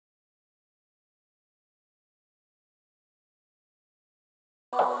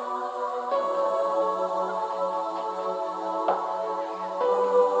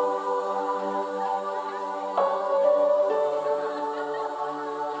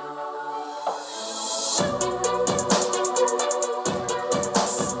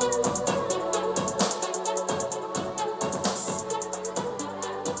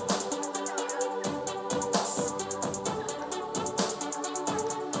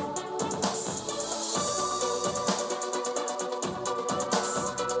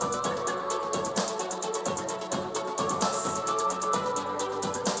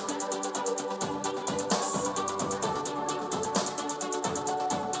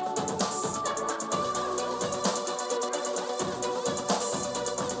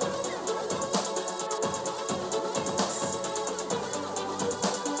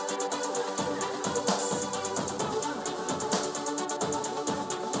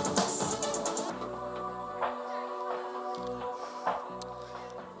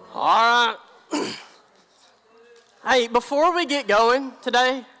Hey, before we get going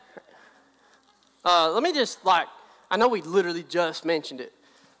today, let me just I know we literally just mentioned it,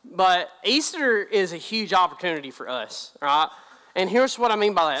 but Easter is a huge opportunity for us, right? And here's what I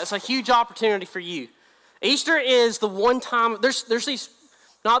mean by that. It's a huge opportunity for you. Easter is the one time, there's these,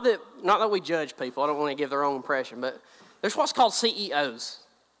 not that we judge people, I don't want to give their own impression, but there's what's called CEOs.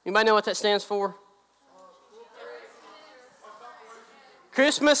 Anybody know what that stands for?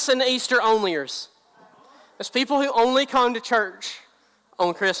 Christmas and Easter onlyers. It's people who only come to church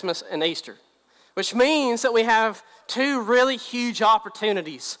on Christmas and Easter, which means that we have two really huge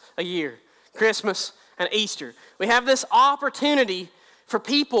opportunities a year, Christmas and Easter. We have this opportunity for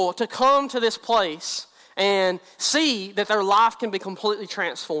people to come to this place and see that their life can be completely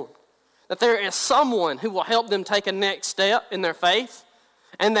transformed, that there is someone who will help them take a next step in their faith,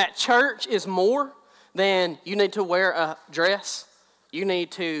 and that church is more than you need to wear a dress, you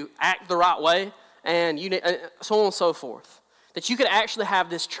need to act the right way, and you need, so on and so forth. That you could actually have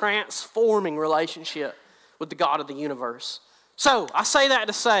this transforming relationship with the God of the universe. So, I say that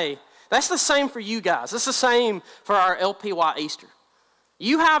to say, that's the same for you guys. It's the same for our LPY Easter.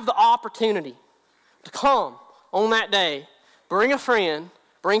 You have the opportunity to come on that day, bring a friend,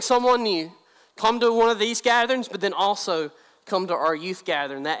 bring someone new, come to one of these gatherings, but then also come to our youth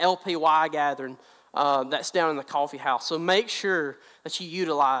gathering, that LPY gathering that's down in the coffee house. So make sure that you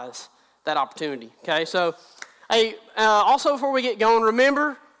utilize that opportunity, okay? So, hey, also before we get going,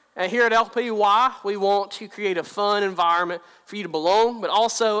 remember, here at LPY, we want to create a fun environment for you to belong, but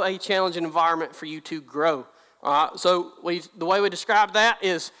also a challenging environment for you to grow, all right? So, the way we describe that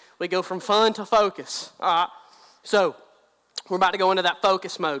is we go from fun to focus, all right? So, we're about to go into that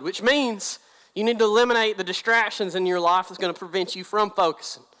focus mode, which means you need to eliminate the distractions in your life that's going to prevent you from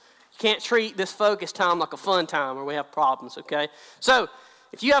focusing. You can't treat this focus time like a fun time where we have problems, okay? So,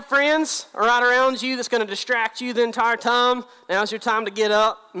 if you have friends right around you that's going to distract you the entire time, now's your time to get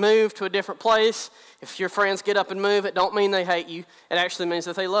up, move to a different place. If your friends get up and move, it don't mean they hate you. It actually means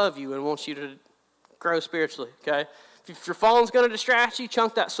that they love you and want you to grow spiritually, okay? If your phone's going to distract you,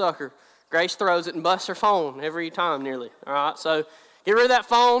 chunk that sucker. Grace throws it and busts her phone every time nearly, all right? So get rid of that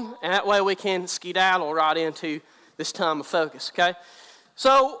phone, and that way we can skedaddle right into this time of focus, okay?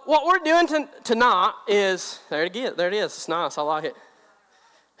 So what we're doing tonight is, there it is, it's nice, I like it.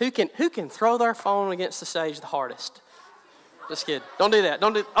 Who can throw their phone against the stage the hardest? Just kidding. Don't do that.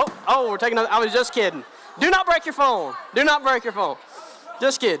 We're taking I was just kidding. Do not break your phone. Do not break your phone.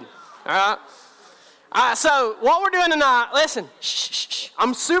 Just kidding. All right? All right, so what we're doing tonight, listen, shh.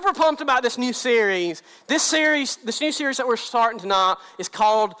 I'm super pumped about this new series. This new series that we're starting tonight is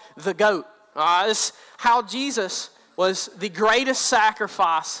called The GOAT. All right? This is how Jesus was the greatest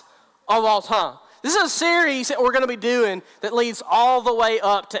sacrifice of all time. This is a series that we're going to be doing that leads all the way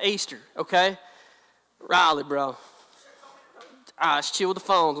up to Easter, okay? Riley, bro. All right, let's chill with the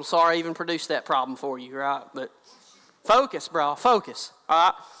phones. I'm sorry I even produced that problem for you, right? But focus, bro, focus, all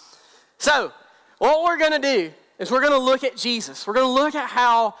right? So, what we're going to do is we're going to look at Jesus. We're going to look at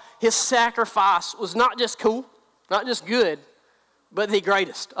how his sacrifice was not just cool, not just good, but the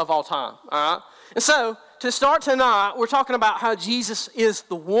greatest of all time, all right? And so, to start tonight, we're talking about how Jesus is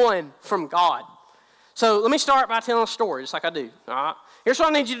the one from God. So let me start by telling a story, just like I do, all right? Here's what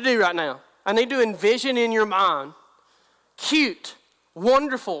I need you to do right now. I need to envision in your mind cute,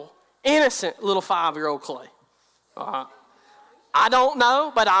 wonderful, innocent little 5-year-old Clay, all right? I don't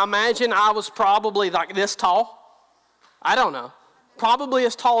know, but I imagine I was probably like this tall. I don't know. Probably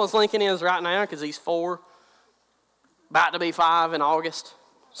as tall as Lincoln is right now because he's 4, about to be 5 in August.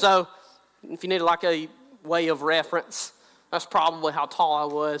 So if you need like a way of reference, that's probably how tall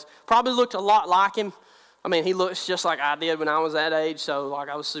I was. Probably looked a lot like him. I mean, he looks just like I did when I was that age, so like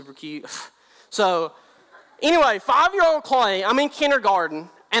I was super cute. So anyway, 5-year-old Clay, I'm in kindergarten,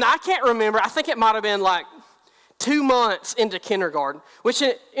 and I can't remember. I think it might have been like 2 months into kindergarten, which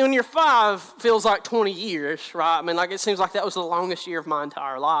when you're 5 feels like 20 years, right? I mean, like it seems like that was the longest year of my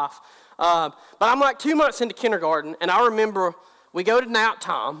entire life. But I'm like 2 months into kindergarten, and I remember we go to nap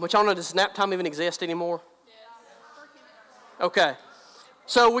time, which I don't know, does nap time even exist anymore? Okay,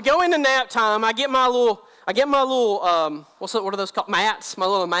 so we go into nap time. I get my little, what are those called? Mats. My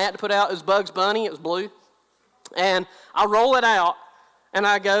little mat to put out. It was Bugs Bunny. It was blue, and I roll it out, and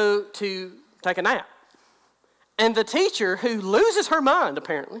I go to take a nap. And the teacher, who loses her mind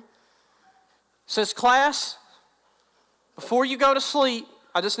apparently, says, "Class, before you go to sleep,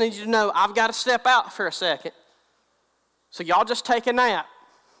 I just need you to know I've got to step out for a second. So y'all just take a nap.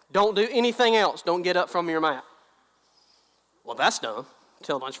 Don't do anything else. Don't get up from your mat." Well, that's dumb.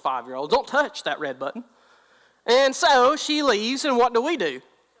 Tell a bunch of 5-year-olds, don't touch that red button. And so she leaves, and what do?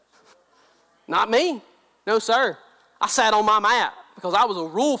 Not me. No, sir. I sat on my mat because I was a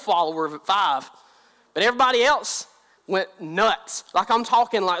rule follower at 5. But everybody else went nuts. Like I'm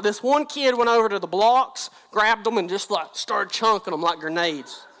talking like this one kid went over to the blocks, grabbed them, and just like started chunking them like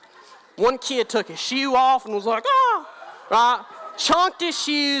grenades. One kid took his shoe off and was like, ah, right? Chunked his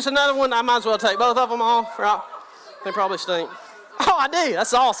shoes. Another one, I might as well take both of them off, right? They probably stink. Oh, I do.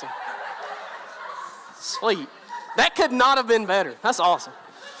 That's awesome. Sweet. That could not have been better. That's awesome.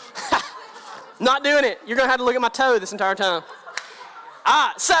 Not doing it. You're going to have to look at my toe this entire time. All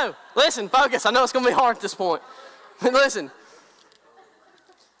right, so, listen, focus. I know it's going to be hard at this point. Listen.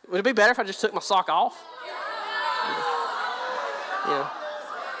 Would it be better if I just took my sock off? Yeah.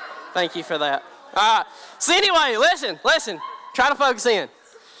 Thank you for that. All right. So anyway, listen. Try to focus in.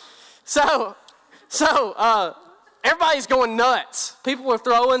 So, everybody's going nuts. People are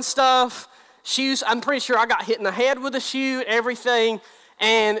throwing stuff. Shoes, I'm pretty sure I got hit in the head with a shoe, everything.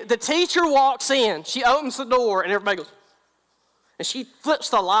 And the teacher walks in. She opens the door, and everybody goes, and she flips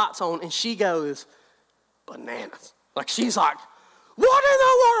the lights on, and she goes bananas. Like, she's like, what in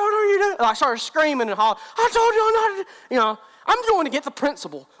the world are you doing? And I started screaming and hollering, I told you not to, I'm going to get the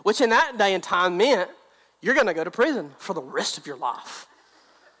principal, which in that day and time meant you're going to go to prison for the rest of your life.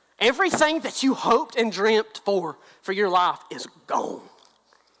 Everything that you hoped and dreamt for your life is gone.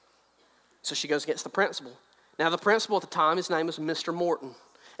 So she goes against the principal. Now, the principal at the time, his name was Mr. Morton,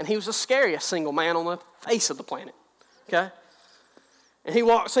 and he was the scariest single man on the face of the planet, okay? And he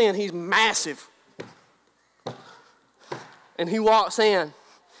walks in, he's massive. And he walks in,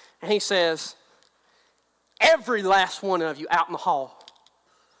 and he says, every last one of you out in the hall.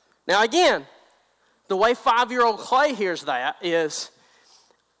 Now, again, the way 5-year-old Clay hears that is,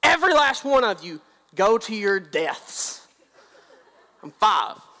 every last one of you go to your deaths. I'm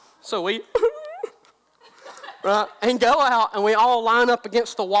 5. So we, right, and go out, and we all line up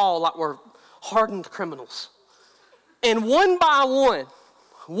against the wall like we're hardened criminals. And one by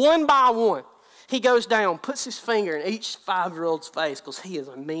one, he goes down, puts his finger in each 5-year-old's face because he is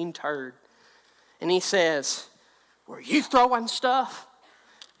a mean turd. And he says, were you throwing stuff?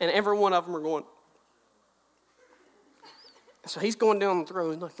 And every one of them are going. So he's going down the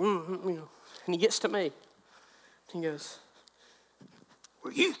road, like, and he gets to me. He goes,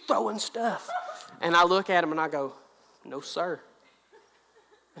 were you throwing stuff? And I look at him and I go, no, sir.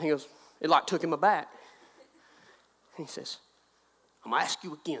 And he goes, it like took him aback. And he says, I'm going to ask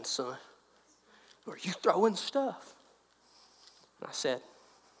you again, son. Were you throwing stuff? And I said,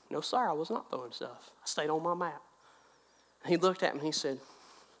 no, sir, I was not throwing stuff. I stayed on my mat. And he looked at me and he said,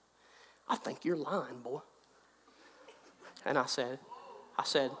 I think you're lying, boy. And I said,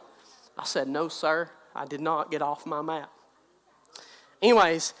 no, sir, I did not get off my mat.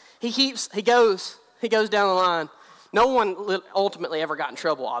 Anyways, he goes down the line. No one ultimately ever got in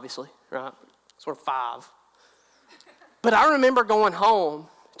trouble, obviously, right? So we're 5. But I remember going home,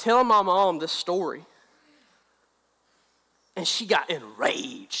 telling my mom this story. And she got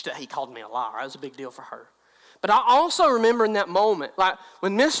enraged that he called me a liar. That was a big deal for her. But I also remember in that moment, like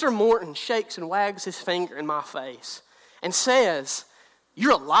when Mr. Morton shakes and wags his finger in my face and says,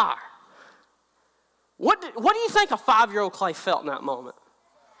 you're a liar. What do you think a 5-year-old Clay felt in that moment?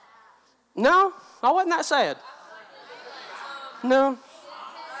 No? I wasn't that sad. No?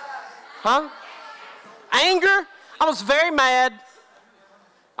 Huh? Anger? I was very mad.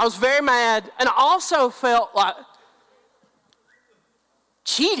 And I also felt like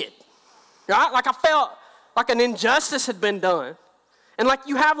cheated. Right? Like I felt like an injustice had been done. And like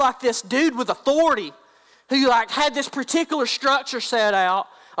you have like this dude with authority who like had this particular structure set out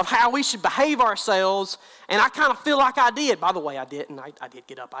of how we should behave ourselves, and I kind of feel like I did. By the way, I didn't. I did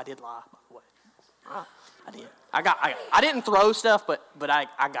get up. I did lie, by the way. I did. I didn't throw stuff, but I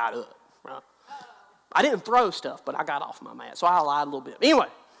got up. Right? I didn't throw stuff, but I got off my mat, so I lied a little bit. Anyway,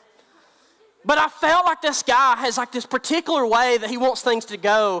 but I felt like this guy has like this particular way that he wants things to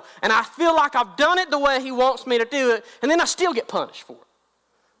go, and I feel like I've done it the way he wants me to do it, and then I still get punished for it.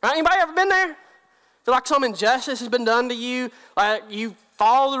 Right? Anybody ever been there? Feel like some injustice has been done to you, like you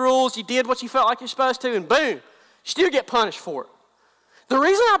follow the rules, you did what you felt like you're supposed to, and boom, you still get punished for it. The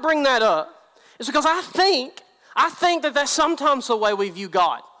reason I bring that up is because I think that that's sometimes the way we view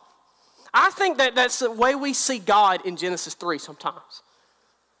God. I think that that's the way we see God in Genesis 3 sometimes.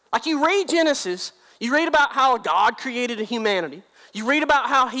 Like you read Genesis, you read about how God created humanity. You read about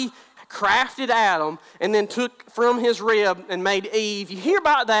how he crafted Adam and then took from his rib and made Eve. You hear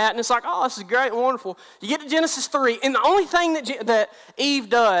about that and it's like, oh, this is great and wonderful. You get to Genesis 3 and the only thing that Eve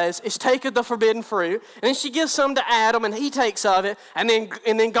does is take of the forbidden fruit and then she gives some to Adam and he takes of it and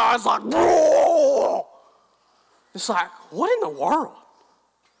then God's like, whoa! It's like, what in the world?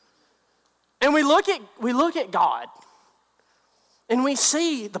 And we look at God And we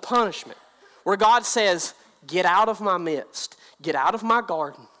see the punishment where God says, get out of my midst. Get out of my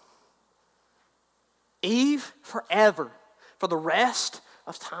garden. Eve, forever, for the rest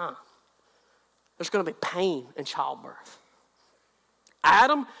of time, there's going to be pain in childbirth.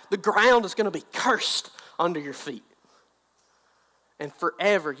 Adam, the ground is going to be cursed under your feet. And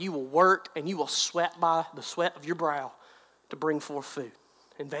forever you will work and you will sweat by the sweat of your brow to bring forth food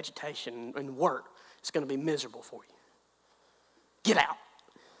and vegetation and work. It's going to be miserable for you. Get out.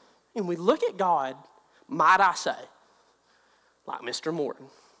 And we look at God, might I say, like Mr. Morton.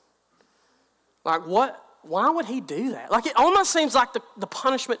 Like what? Why would he do that? Like it almost seems like the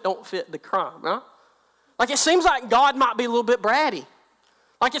punishment don't fit the crime, right? Like it seems like God might be a little bit bratty.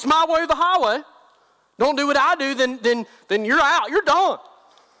 Like it's my way or the highway. Don't do what I do, then you're out. You're done.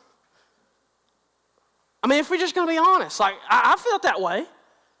 I mean, if we're just going to be honest, like I felt that way.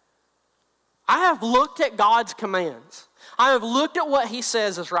 I have looked at God's commands. I have looked at what he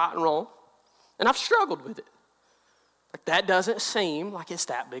says is right and wrong, and I've struggled with it. Like that doesn't seem like it's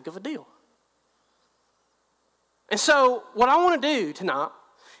that big of a deal. And so what I want to do tonight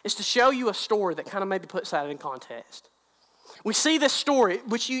is to show you a story that kind of maybe puts that in context. We see this story,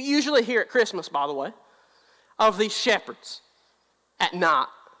 which you usually hear at Christmas, by the way, of these shepherds at night.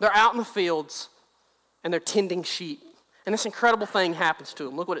 They're out in the fields, and they're tending sheep. And this incredible thing happens to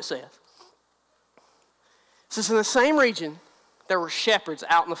them. Look what it says. It says, in the same region, there were shepherds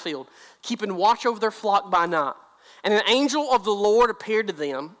out in the field, keeping watch over their flock by night. And an angel of the Lord appeared to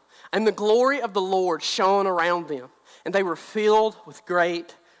them, and the glory of the Lord shone around them. And they were filled with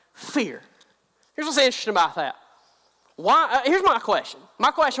great fear. Here's what's interesting about that. Why? Here's my question.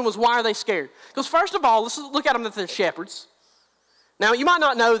 My question was, why are they scared? Because first of all, let's look at them that they're shepherds. Now, you might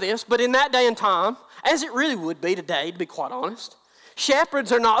not know this, but in that day and time, as it really would be today, to be quite honest,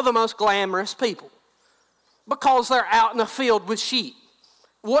 shepherds are not the most glamorous people because they're out in the field with sheep.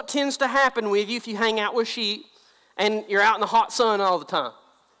 What tends to happen with you if you hang out with sheep and you're out in the hot sun all the time?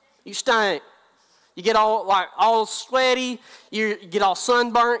 You stink. You get all sweaty. You get all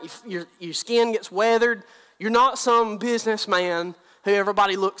sunburnt. Your skin gets weathered. You're not some businessman who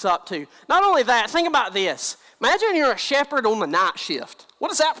everybody looks up to. Not only that, think about this. Imagine you're a shepherd on the night shift. What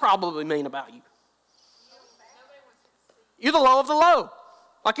does that probably mean about you? You're the low of the low.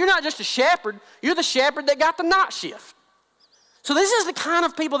 Like you're not just a shepherd, you're the shepherd that got the night shift. So this is the kind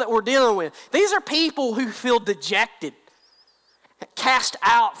of people that we're dealing with. These are people who feel dejected, cast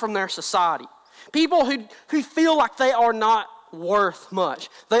out from their society. People who feel like they are not worth much.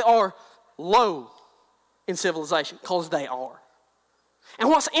 They are low in civilization because they are. And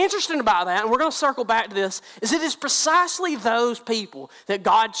what's interesting about that, and we're going to circle back to this, is it is precisely those people that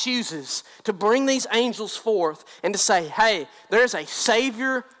God chooses to bring these angels forth and to say, hey, there's a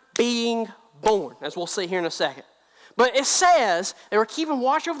Savior being born, as we'll see here in a second. But it says they were keeping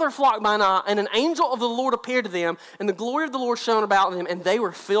watch over their flock by night, and an angel of the Lord appeared to them, and the glory of the Lord shone about them, and they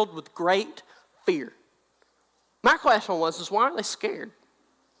were filled with great fear. My question was, why aren't they scared?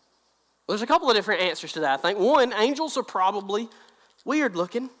 Well, there's a couple of different answers to that, I think. One, angels are probably weird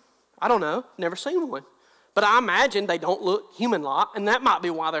looking. I don't know. Never seen one. But I imagine they don't look human-like, and that might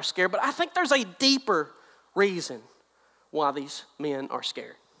be why they're scared. But I think there's a deeper reason why these men are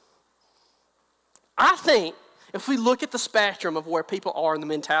scared. I think if we look at the spectrum of where people are in the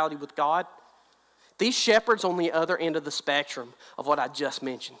mentality with God, these shepherds on the other end of the spectrum of what I just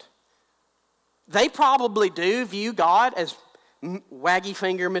mentioned, they probably do view God as waggy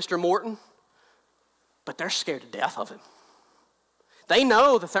finger Mr. Morton, but they're scared to death of him. They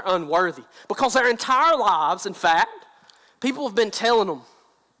know that they're unworthy because their entire lives, in fact, people have been telling them,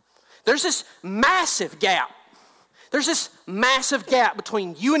 there's this massive gap. There's this massive gap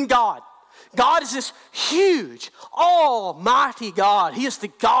between you and God. God is this huge, almighty God. He is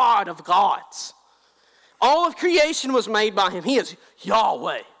the God of gods. All of creation was made by him. He is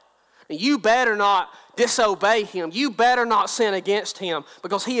Yahweh. And you better not disobey him. You better not sin against him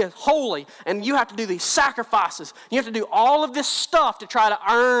because he is holy, and you have to do these sacrifices. You have to do all of this stuff to try to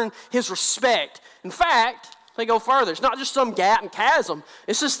earn his respect. In fact, they go further. It's not just some gap and chasm.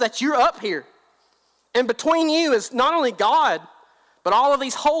 It's just that you're up here. And between you is not only God, but all of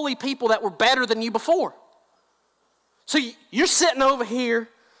these holy people that were better than you before. So you're sitting over here.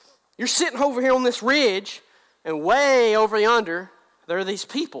 You're sitting over here on this ridge, and way over yonder, there are these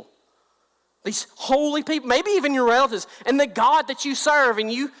people. These holy people, maybe even your relatives, and the God that you serve,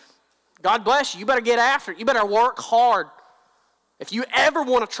 and you, God bless you, you better get after it. You better work hard if you ever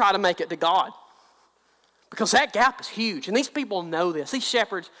want to try to make it to God. Because that gap is huge, and these people know this. These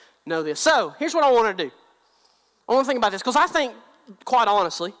shepherds know this. So, here's what I want to do. I want to think about this, because I think, quite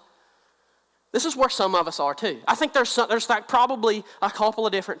honestly, This is where some of us are too. I think there's like probably a couple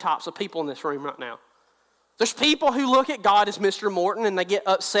of different types of people in this room right now. There's people who look at God as Mr. Morton and they get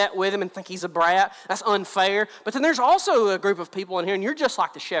upset with him and think he's a brat. That's unfair. But then there's also a group of people in here, and you're just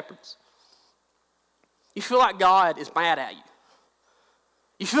like the shepherds. You feel like God is mad at you.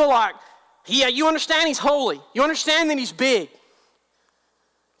 You feel like, yeah, you understand he's holy. You understand that he's big.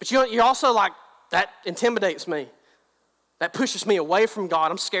 But you're also like, that intimidates me. That pushes me away from God.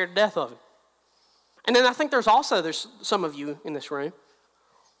 I'm scared to death of him. And then I think there's some of you in this room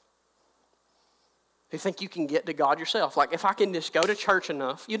who think you can get to God yourself. Like, if I can just go to church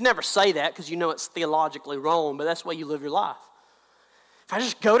enough, you'd never say that because you know it's theologically wrong, but that's the way you live your life. If I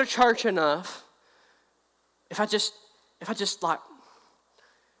just go to church enough, if I just like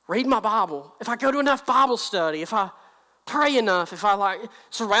read my Bible, if I go to enough Bible study, if I pray enough, if I like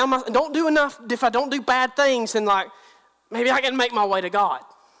surround myself, don't do enough, if I don't do bad things, then like maybe I can make my way to God.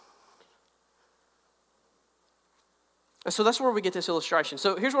 And so that's where we get this illustration.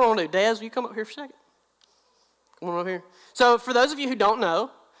 So here's what I want to do. Dez, will you come up here for a second? Come on over here. So for those of you who don't know,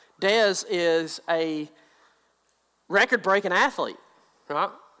 Dez is a record-breaking athlete,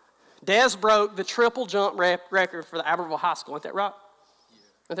 right? Dez broke the triple jump record for the Aberville High School. Isn't that right? Yeah.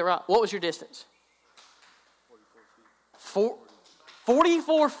 Isn't that right? What was your distance?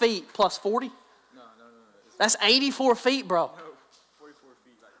 44 feet plus 40? No. That's 84 feet, bro. No, 44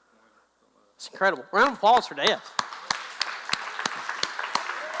 feet. It's incredible. Round of applause for Dez.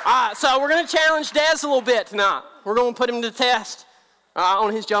 All right, so we're going to challenge Dez a little bit tonight. We're going to put him to the test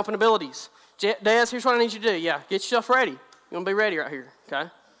on his jumping abilities. Dez, here's what I need you to do. Yeah, get yourself ready. You're going to be ready right here, okay?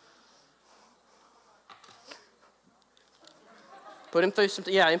 Put him through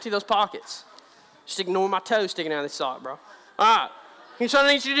empty those pockets. Just ignore my toe sticking out of this sock, bro. All right, here's what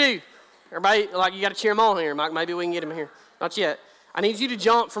I need you to do. Everybody, like, you got to cheer him on here, Mike. Maybe we can get him here. Not yet. I need you to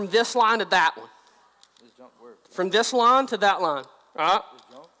jump from this line to that one. Just jump where? From this line to that line, all right?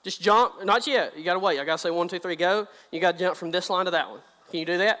 Just jump. Not yet. You got to wait. I got to say 1, 2, 3, go. You got to jump from this line to that one. Can you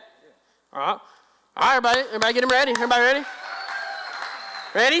do that? Yeah. All right. All right, everybody. Everybody get him ready. Everybody ready?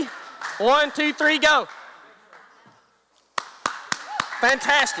 Ready? 1, 2, 3, go.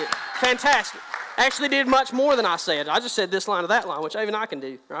 Fantastic. Fantastic. Actually did much more than I said. I just said this line to that line, which even I can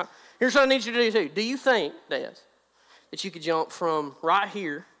do. Right? Here's what I need you to do too. Do you think, Dez, that you could jump from right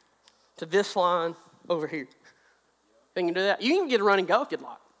here to this line over here? Think you can do that? You can get a running go if you'd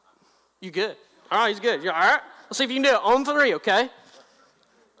like. You good? All right, he's good. All right. Let's see if you can do it. On 3, okay?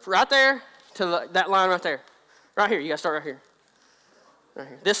 Right there to that line right there. Right here. You got to start right here. Right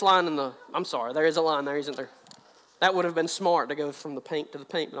here. This line in the, I'm sorry, there is a line there, isn't there? That would have been smart to go from the pink to the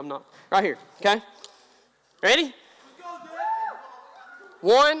pink, but I'm not. Right here, okay? Ready?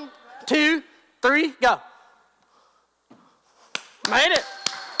 1, 2, 3, go. Made it.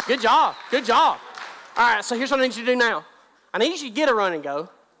 Good job. Good job. All right, so here's what I need you to do now. I need you to get a run and go,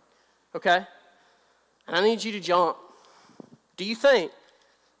 okay? And I need you to jump. Do you think,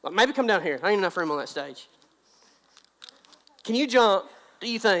 like maybe come down here. I ain't enough room on that stage. Can you jump, do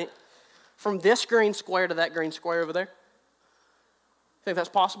you think, from this green square to that green square over there? Think that's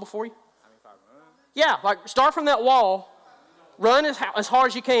possible for you? I mean, if I run? Yeah, like start from that wall, run as hard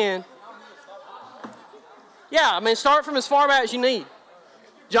as you can. Yeah, I mean, start from as far back as you need.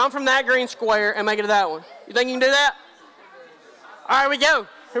 Jump from that green square and make it to that one. You think you can do that? All right, here we go.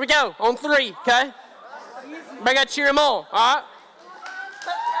 Here we go. On 3, okay? Everybody got to cheer them on, all right?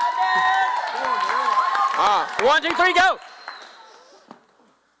 All right. 1, 2, 3, go.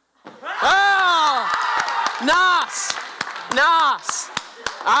 Oh, nice. Nice.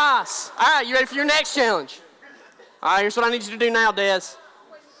 Nice. All right, you ready for your next challenge? All right, here's what I need you to do now, Dez.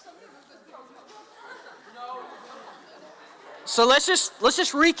 So let's just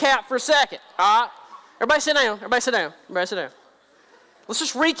recap for a second, all right? Everybody sit down. Everybody sit down. Everybody sit down. Let's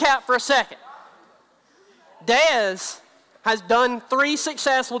just recap for a second. Dez has done 3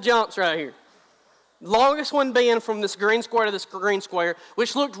 successful jumps right here. Longest one being from this green square to this green square,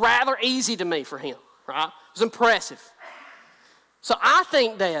 which looked rather easy to me for him, right? It was impressive. So I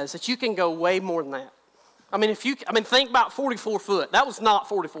think, Dez, that you can go way more than that. I mean, think about 44 foot. That was not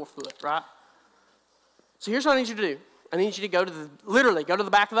 44 foot, right? So here's what I need you to do. I need you to literally go to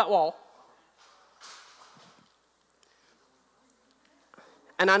the back of that wall.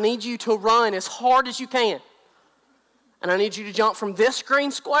 And I need you to run as hard as you can. And I need you to jump from this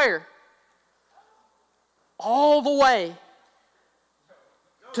green square all the way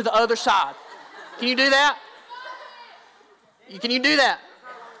to the other side. Can you do that? Can you do that?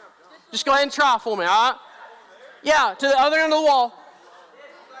 Just go ahead and try for me, all right? Yeah, to the other end of the wall.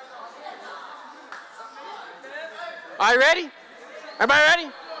 Are you ready? Everybody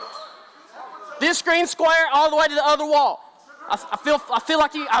ready? This green square all the way to the other wall. I feel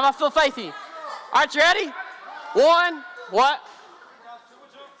faith in you. All right, you ready? One, what?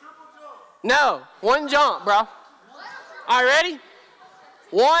 No, one jump, bro. All right, ready?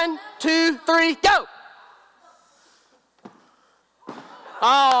 1, 2, 3, go.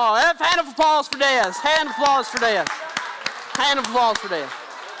 Oh, hand of applause for Dez. Hand of applause for Dez. Hand of applause for Dez.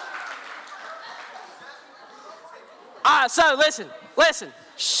 All right, so listen.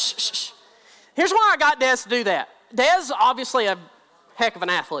 Shh. Here's why I got Dez to do that. Dez is obviously a heck of an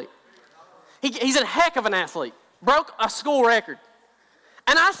athlete. He's a heck of an athlete. Broke a school record.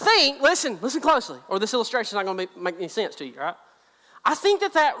 And I think, listen closely, or this illustration is not going to make any sense to you, right? I think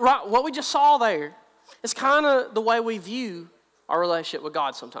what we just saw there is kind of the way we view our relationship with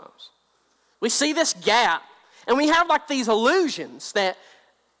God sometimes. We see this gap, and we have like these illusions that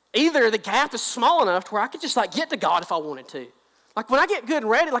either the gap is small enough to where I could just like get to God if I wanted to. Like when I get good and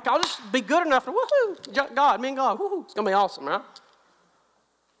ready, like I'll just be good enough to, woohoo, God, me and God, woohoo, it's going to be awesome, right?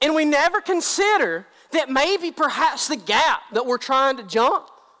 And we never consider that maybe perhaps the gap that we're trying to jump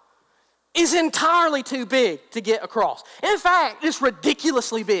is entirely too big to get across. In fact, it's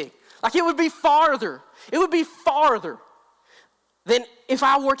ridiculously big. Like it would be farther. It would be farther than if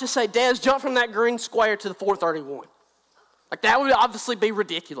I were to say, Dez, jump from that green square to the 431. Like that would obviously be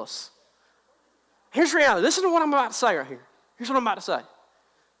ridiculous. Here's reality. Listen to what I'm about to say right here. Here's what I'm about to say.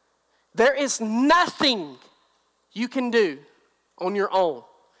 There is nothing you can do on your own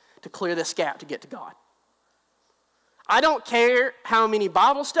to clear this gap to get to God. I don't care how many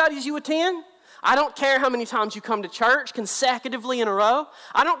Bible studies you attend. I don't care how many times you come to church consecutively in a row.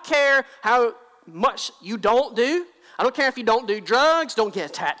 I don't care how much you don't do. I don't care if you don't do drugs, don't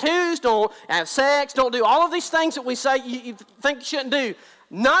get tattoos, don't have sex, don't do all of these things that we say you think you shouldn't do.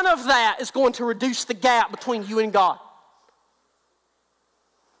 None of that is going to reduce the gap between you and God.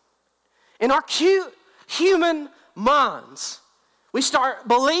 In our cute human minds, we start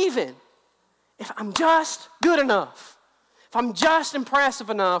believing if I'm just good enough, if I'm just impressive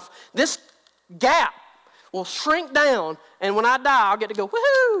enough, this gap will shrink down, and when I die, I'll get to go,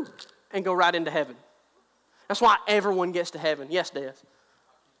 woohoo, and go right into heaven. That's why everyone gets to heaven. Yes, Dad.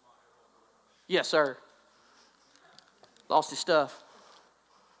 Yes, sir. Lost his stuff.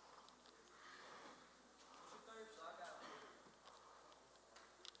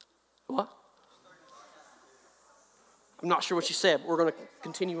 What? I'm not sure what you said, but we're going to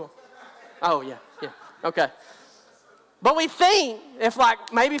continue on. Oh, yeah. Okay. But we think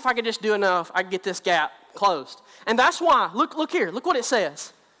maybe if I could just do enough, I could get this gap closed. And that's why, look here, look what it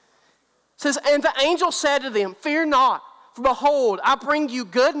says. It says, and the angel said to them, fear not, for behold, I bring you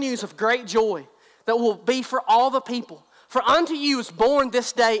good news of great joy that will be for all the people. For unto you is born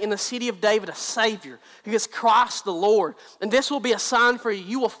this day in the city of David a Savior, who is Christ the Lord. And this will be a sign for you.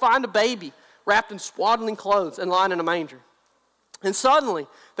 You will find a baby wrapped in swaddling clothes and lying in a manger. And suddenly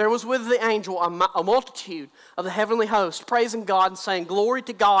there was with the angel a multitude of the heavenly host, praising God and saying, glory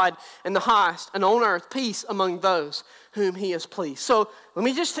to God in the highest, and on earth peace among those whom he is pleased. So let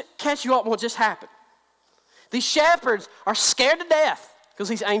me just catch you up on what just happened. These shepherds are scared to death because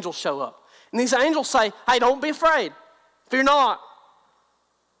these angels show up. And these angels say, hey, don't be afraid. Fear not.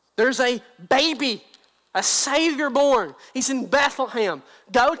 There's a baby, a Savior born. He's in Bethlehem.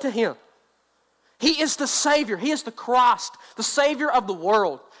 Go to him. He is the Savior. He is the Christ, the Savior of the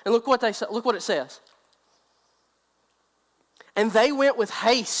world. And look what it says. And they went with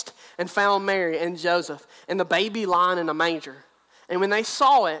haste and found Mary and Joseph and the baby lying in a manger. And when they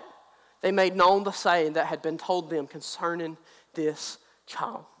saw it, they made known the saying that had been told them concerning this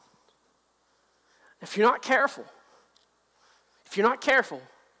child. If you're not careful,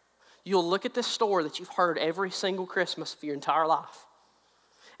 you'll look at this story that you've heard every single Christmas for your entire life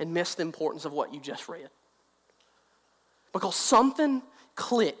and miss the importance of what you just read. Because something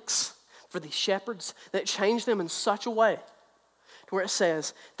clicks for these shepherds that changed them in such a way to where it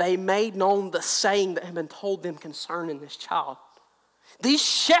says, they made known the saying that had been told them concerning this child. These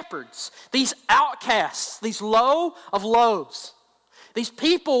shepherds, these outcasts, these low of lows, these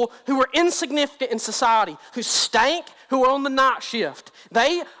people who were insignificant in society, who stank, who were on the night shift,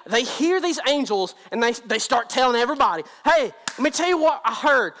 they hear these angels and they start telling everybody, hey, let me tell you what I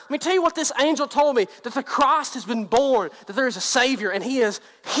heard. Let me tell you what this angel told me, that the Christ has been born, that there is a Savior, and he is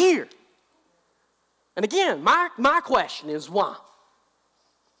here. And again, my question is why?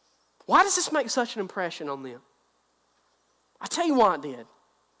 Why does this make such an impression on them? I'll tell you why it did.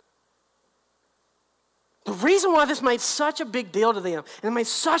 The reason why this made such a big deal to them and it made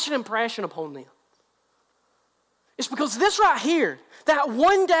such an impression upon them It's because this right here, that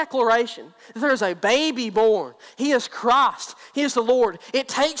one declaration, that there is a baby born. He is Christ. He is the Lord. It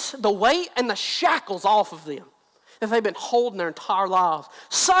takes the weight and the shackles off of them that they've been holding their entire lives.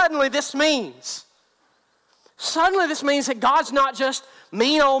 Suddenly this means that God's not just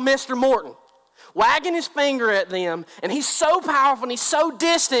mean old Mr. Morton, wagging his finger at them, and he's so powerful and he's so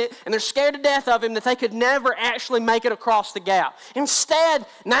distant, and they're scared to death of him that they could never actually make it across the gap. Instead,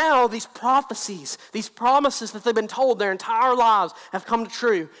 now these prophecies, these promises that they've been told their entire lives have come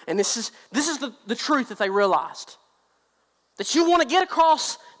true, and this is the truth that they realized. That you want to get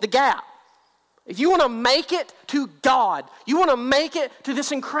across the gap. If you want to make it to God, you want to make it to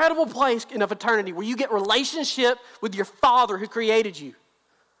this incredible place of eternity where you get relationship with your Father who created you.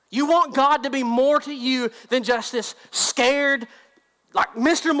 You want God to be more to you than just this scared, like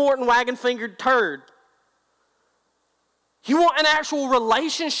Mr. Morton wagon-fingered turd. You want an actual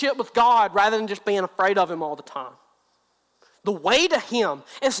relationship with God rather than just being afraid of Him all the time. The way to Him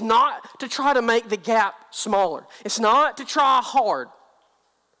is not to try to make the gap smaller. It's not to try hard.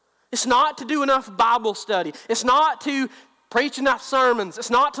 It's not to do enough Bible study. It's not to preach enough sermons. It's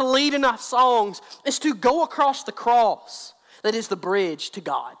not to lead enough songs. It's to go across the cross that is the bridge to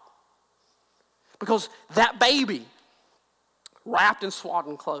God. Because that baby, wrapped in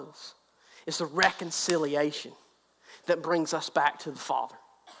swaddling clothes, is the reconciliation that brings us back to the Father.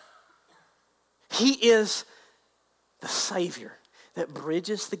 He is the Savior that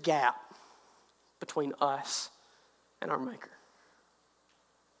bridges the gap between us and our Maker.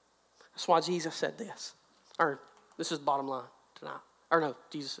 That's why Jesus said this. Or this is the bottom line tonight. Or no,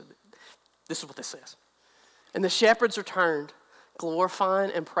 Jesus said this is what this says. And the shepherds returned,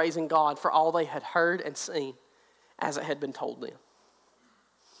 glorifying and praising God for all they had heard and seen as it had been told them.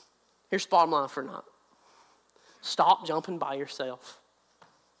 Here's the bottom line for tonight. Stop jumping by yourself.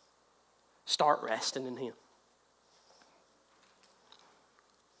 Start resting in Him.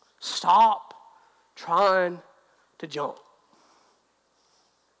 Stop trying to jump.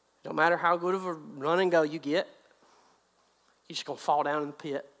 No matter how good of a run and go you get, you're just going to fall down in the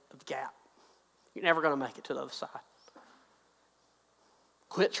pit of the gap. You're never going to make it to the other side.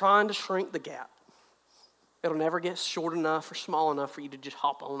 Quit trying to shrink the gap. It'll never get short enough or small enough for you to just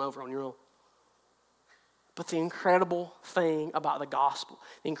hop on over on your own. But the incredible thing about the gospel,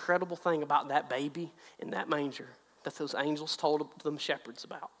 the incredible thing about that baby in that manger that those angels told them shepherds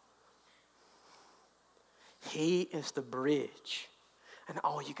about, He is the bridge. And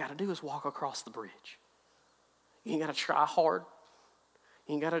all you got to do is walk across the bridge. You ain't got to try hard.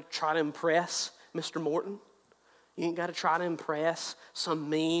 You ain't got to try to impress Mr. Morton. You ain't got to try to impress some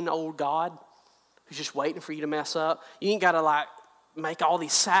mean old God who's just waiting for you to mess up. You ain't got to make all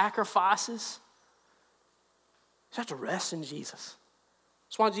these sacrifices. You have to rest in Jesus.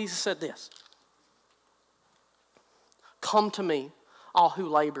 That's why Jesus said this. Come to me, all who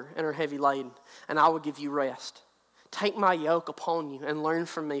labor and are heavy laden, and I will give you rest. Take my yoke upon you and learn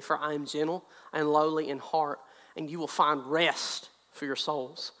from me, for I am gentle and lowly in heart, and you will find rest for your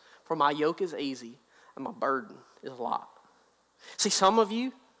souls. For my yoke is easy and my burden is light. See, some of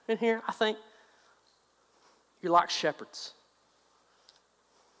you in here, I think, you're like shepherds.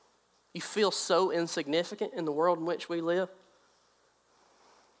 You feel so insignificant in the world in which we live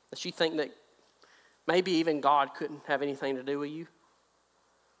that you think that maybe even God couldn't have anything to do with you.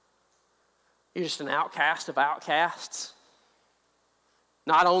 You're just an outcast of outcasts.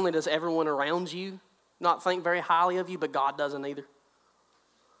 Not only does everyone around you not think very highly of you, but God doesn't either.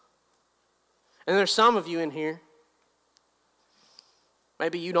 And there's some of you in here,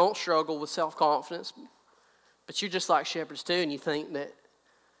 maybe you don't struggle with self-confidence, but you're just like shepherds too, and you think that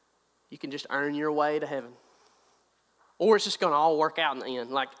you can just earn your way to heaven. Or it's just going to all work out in the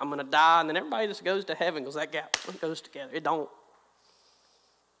end. Like, I'm going to die, and then everybody just goes to heaven because that gap goes together. It don't.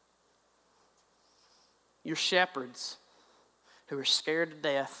 You're shepherds who are scared to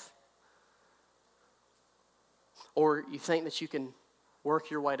death, or you think that you can work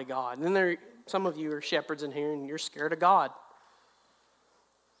your way to God. And then some of you are shepherds in here and you're scared of God.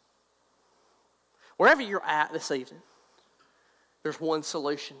 Wherever you're at this evening, there's one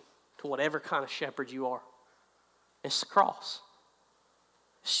solution to whatever kind of shepherd you are. It's the cross.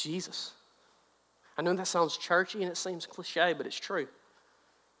 It's Jesus. I know that sounds churchy and it seems cliche, but it's true.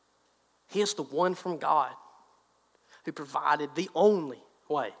 He is the one from God who provided the only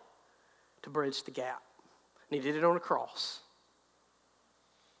way to bridge the gap. And He did it on a cross.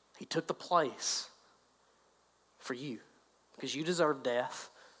 He took the place for you because you deserve death,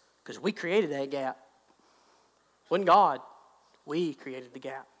 because we created that gap. When God, we created the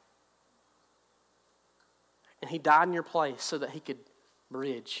gap. And He died in your place so that He could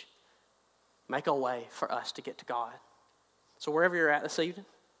bridge make a way for us to get to God. So wherever you're at this evening,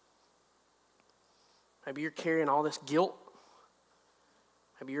 maybe you're carrying all this guilt.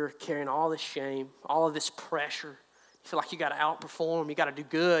 Maybe you're carrying all this shame, all of this pressure. You feel like you got to outperform, you got to do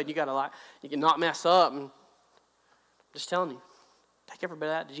good, you can not mess up. And I'm just telling you, take every bit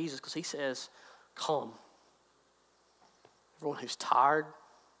of that to Jesus, because he says, come. Everyone who's tired,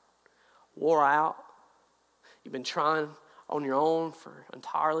 wore out, you've been trying on your own for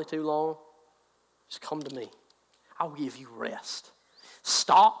entirely too long, just come to me. I'll give you rest.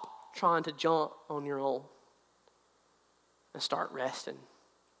 Stop trying to jump on your own and start resting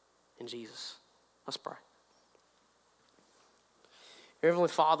in Jesus. Let's pray. Heavenly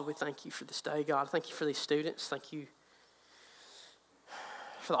Father, we thank you for this day, God. Thank you for these students. Thank you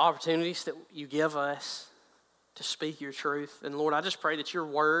for the opportunities that you give us to speak your truth. And Lord, I just pray that your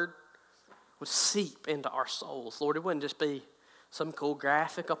word would seep into our souls. Lord, it wouldn't just be some cool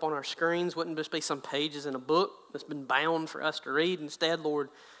graphic up on our screens, wouldn't just be some pages in a book that's been bound for us to read. Instead, Lord,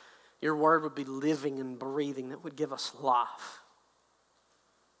 your word would be living and breathing, that would give us life.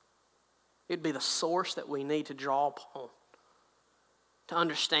 It'd be the source that we need to draw upon, to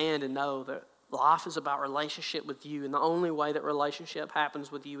understand and know that life is about relationship with you, and the only way that relationship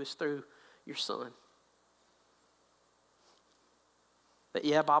happens with you is through your Son. That,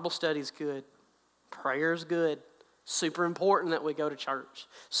 yeah, Bible study is good. Prayer is good. Super important that we go to church.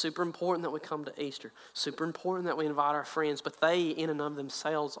 Super important that we come to Easter. Super important that we invite our friends. But they, in and of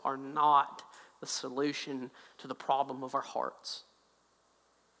themselves, are not the solution to the problem of our hearts.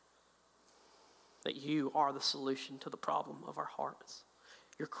 That you are the solution to the problem of our hearts.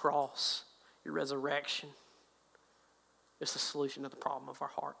 Your cross, your resurrection is the solution to the problem of our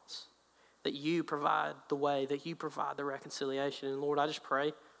hearts. That you provide the way, that you provide the reconciliation. And Lord, I just pray,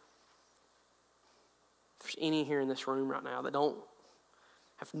 if there's any here in this room right now that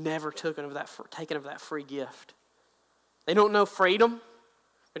have never taken of that free gift. They don't know freedom.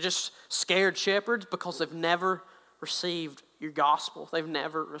 They're just scared shepherds because they've never received your gospel. They've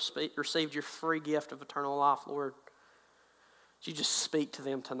never received your free gift of eternal life, Lord. That you just speak to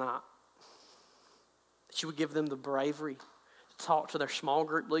them tonight. That you would give them the bravery to talk to their small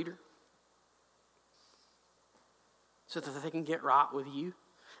group leader, so that they can get right with you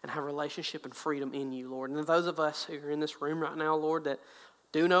and have relationship and freedom in you, Lord. And those of us who are in this room right now, Lord, that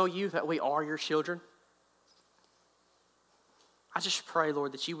do know you, that we are your children, I just pray,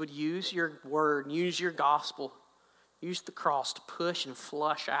 Lord, that you would use your word, use your gospel, use the cross to push and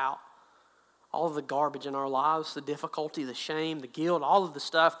flush out all of the garbage in our lives, the difficulty, the shame, the guilt, all of the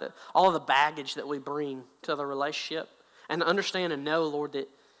stuff, all of the baggage that we bring to the relationship. And understand and know, Lord, that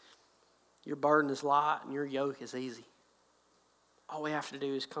your burden is light and your yoke is easy. All we have to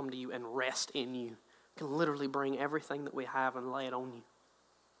do is come to you and rest in you. We can literally bring everything that we have and lay it on you.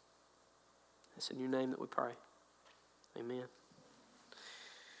 It's in your name that we pray. Amen.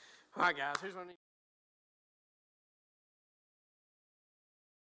 All right, guys, here's what I need.